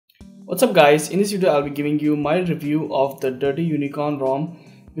What's up guys, in this video I'll be giving you my review of the Dirty Unicorn ROM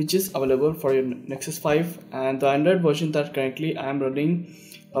which is available for your Nexus 5, and the Android version that currently I am running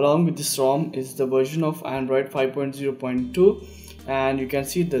along with this ROM is the version of Android 5.0.2, and you can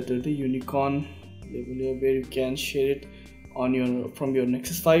see the Dirty Unicorn label here where you can share it on from your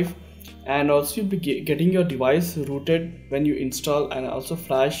Nexus 5, and also you'll be getting your device rooted when you install and also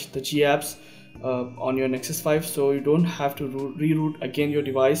flash the G apps on your Nexus 5, so you don't have to reroute again your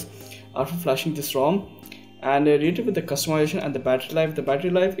device after flashing this ROM. And related with the customization and the battery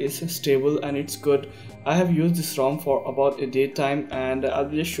life is stable and it's good. I have used this ROM for about a day time, and I'll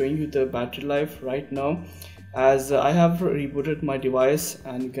be just showing you the battery life right now as I have rebooted my device,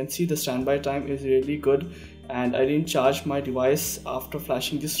 and you can see the standby time is really good, and I didn't charge my device after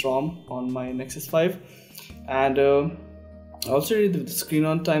flashing this ROM on my Nexus 5. And also the screen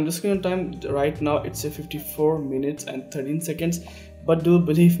on time right now it's a 54 minutes and 13 seconds, but do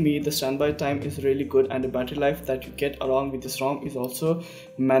believe me, the standby time is really good, and the battery life that you get along with this ROM is also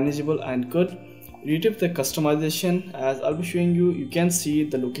manageable and good. Related to the customization, as I'll be showing you, you can see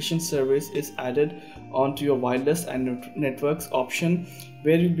the location service is added onto your wireless and networks option,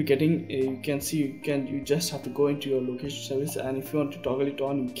 where you'll be getting you just have to go into your location service, and if you want to toggle it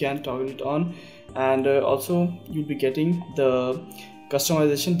on, you can toggle it on. And also you'll be getting the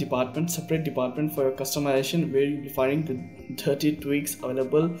customization department, separate department for your customization, where you'll be finding the 30 tweaks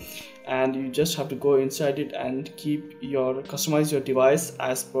available, and you just have to go inside it and customize your device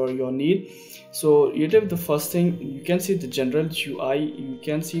as per your need. So related with the first thing, you can see the general UI, you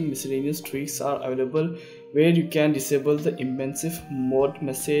can see miscellaneous tweaks are available, where you can disable the immersive mode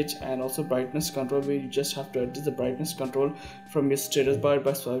message and also brightness control, where you just have to adjust the brightness control from your status bar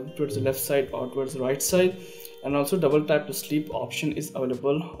by swiping towards the left side or towards the right side. And also double tap to sleep option is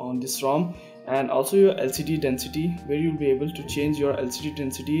available on this ROM, and also your LCD density, where you'll be able to change your LCD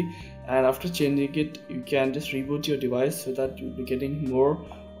density, and after changing it you can just reboot your device so that you'll be getting more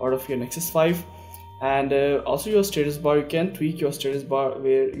out of your Nexus 5. And also your status bar, you can tweak your status bar,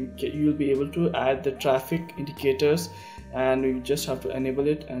 where you'll be able to add the traffic indicators, and you just have to enable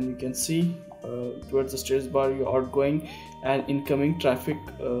it, and you can see towards the status bar your outgoing and incoming traffic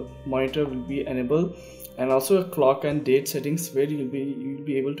monitor will be enabled. And also a clock and date settings, where you'll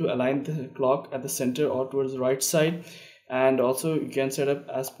be able to align the clock at the center or towards the right side, and also you can set up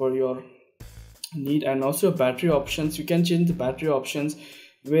as per your need. And also battery options, you can change the battery options,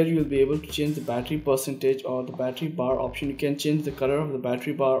 where you'll be able to change the battery percentage or the battery bar option. You can change the color of the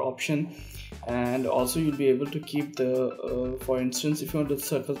battery bar option, and also you'll be able to keep the for instance, if you want the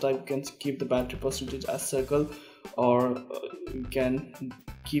circle type, you can keep the battery percentage as circle, or you can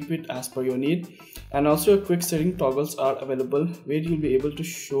keep it as per your need. And also quick setting toggles are available, where you'll be able to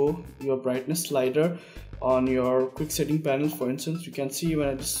show your brightness slider on your quick setting panel. For instance, you can see when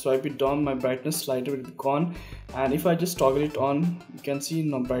I just swipe it down, my brightness slider will be gone, and if I just toggle it on, you can see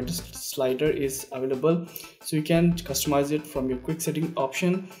now brightness slider is available, so you can customize it from your quick setting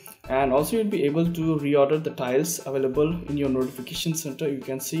option. And also you'll be able to reorder the tiles available in your notification center. You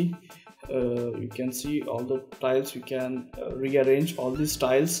can see all the tiles. You can rearrange all these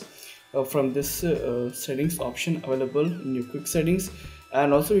tiles from this settings option available in your quick settings.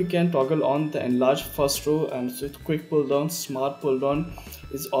 And also you can toggle on the enlarge first row, and so quick pull down, smart pull down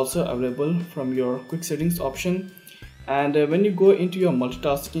is also available from your quick settings option. And when you go into your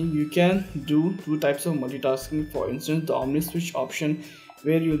multitasking, you can do two types of multitasking. For instance, the omni switch option,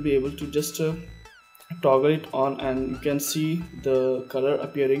 where you'll be able to just toggle it on, and you can see the color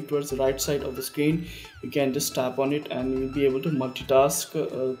appearing towards the right side of the screen. You can just tap on it and you'll be able to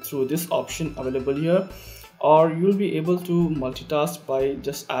multitask through this option available here, or you'll be able to multitask by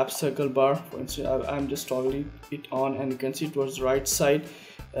just app circle bar. For instance, I'm just toggling it on, and you can see towards the right side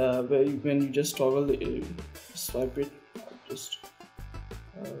when you just toggle swipe it, just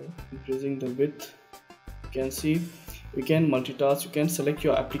increasing the width, you can see you can multitask. You can select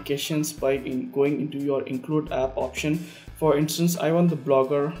your applications by going into your include app option. For instance, I want the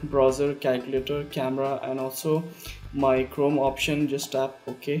blogger, browser, calculator, camera, and also my Chrome option. Just tap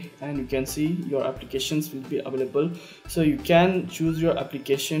OK, and you can see your applications will be available, so you can choose your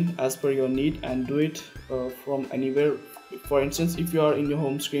application as per your need and do it from anywhere. For instance, if you are in your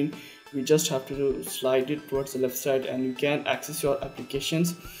home screen, you just have to slide it towards the left side and you can access your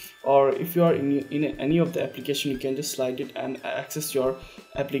applications, or if you are in any of the application, you can just slide it and access your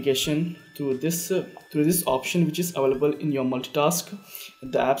application through this option, which is available in your multitask,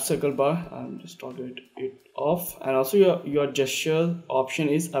 the app circle bar. I'm just toggle it off. And also your gesture option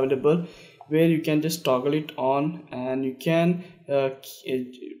is available, where you can just toggle it on, and you can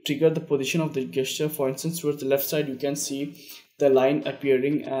trigger the position of the gesture. For instance, towards the left side, you can see the line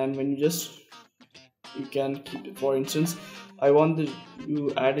appearing, and when you can keep it. For instance, I want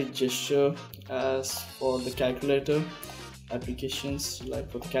you add a gesture as for the calculator applications.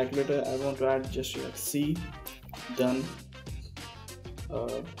 Like for the calculator, I want to add gesture like C, done.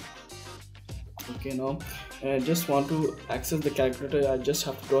 Okay, now I just want to access the calculator. I just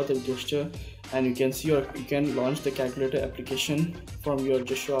have to draw the gesture, and you can see, or you can launch the calculator application from your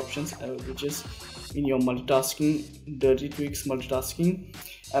gesture options, which is in your multitasking, dirty tweaks multitasking.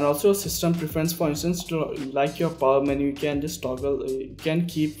 And also system preference, for instance, to like your power menu, you can just toggle, you can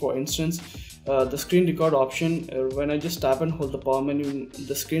keep, for instance, the screen record option. When I just tap and hold the power menu,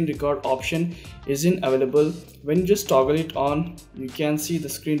 the screen record option isn't available. When you just toggle it on, you can see the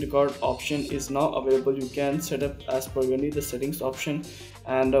screen record option is now available. You can set up as per your need the settings option,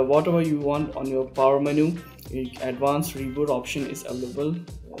 and whatever you want on your power menu. Advanced reboot option is available.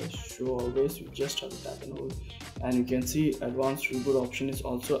 Show always, you just have to tap and hold, and you can see advanced reboot option is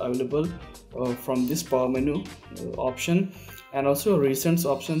also available from this power menu option. And also recents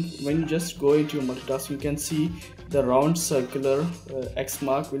option, when you just go into your multitasking, you can see the round circular X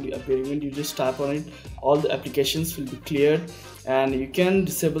mark will be appearing. When you just tap on it, all the applications will be cleared, and you can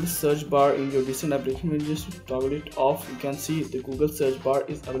disable the search bar in your recent application. When you just toggle it off, you can see the Google search bar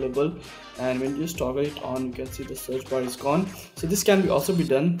is available, and when you just toggle it on, you can see the search bar is gone. So this can also be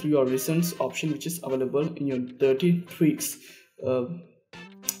done through your recents option, which is available in your dirty tweaks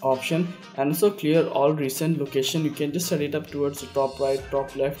option. And also clear all recent location. You can just set it up towards the top right,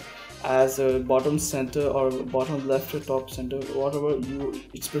 top left, as a bottom center, or bottom left or top center, whatever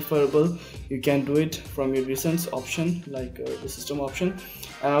it's preferable. You can do it from your recents option, like the system option.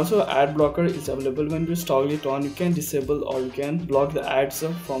 And also ad blocker is available. When you toggle it on, you can disable or you can block the ads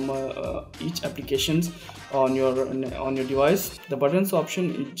from each applications on your device. The buttons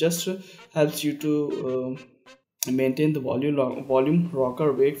option, it just helps you to maintain the volume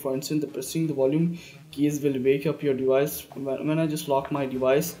rocker wake. For instance, the pressing the volume keys will wake up your device. When I just lock my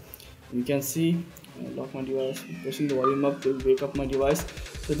device, you can see lock my device, pressing the volume up will wake up my device.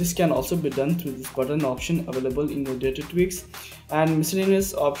 So this can also be done through this button option available in your dirty tweaks. And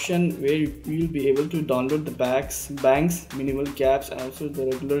miscellaneous option, where you will be able to download the bangs, minimal gaps, and also the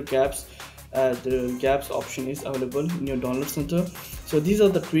regular gaps. The gaps option is available in your download center. So these are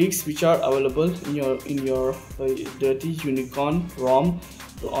the tweaks which are available in your dirty unicorn ROM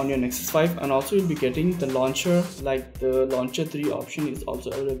on your Nexus 5. And also you'll be getting the launcher, like the launcher 3 option is also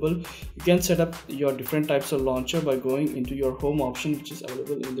available. You can set up your different types of launcher by going into your home option, which is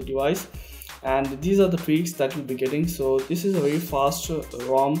available in the device. And these are the tweaks that you'll be getting. So this is a very fast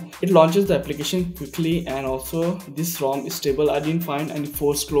ROM. It launches the application quickly, and also this ROM is stable. I didn't find any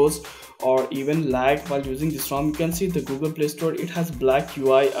force close or even lag while using this ROM. You can see the Google Play Store, it has black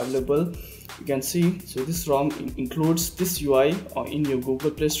UI available. You can see, so this ROM includes this UI in your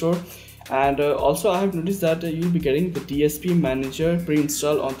Google Play Store. And also I have noticed that you'll be getting the DSP manager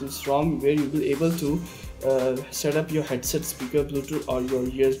pre-installed on this ROM, where you'll be able to set up your headset speaker, Bluetooth, or your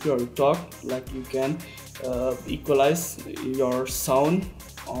USB or talk. Like you can equalize your sound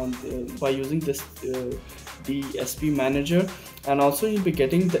on by using this DSP manager. And also you'll be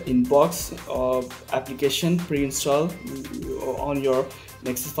getting the inbox application pre-installed on your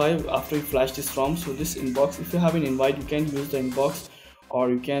Nexus 5 after you flash this ROM. So this inbox, if you have an invite, you can use the inbox, or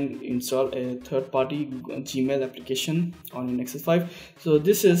you can install a third-party Gmail application on your Nexus 5. So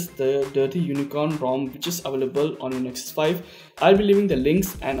this is the Dirty Unicorn ROM, which is available on your Nexus 5. I'll be leaving the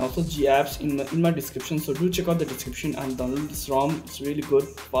links and also GApps in my description, so do check out the description and download this ROM. It's really good,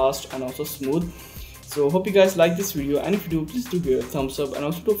 fast, and also smooth. So hope you guys like this video, and if you do, please do give a thumbs up, and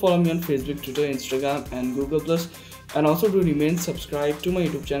also do follow me on Facebook, Twitter, Instagram, and Google+. And also do remain subscribed to my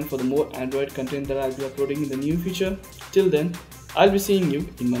YouTube channel for the more Android content that I'll be uploading in the near future. Till then, I'll be seeing you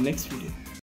in my next video.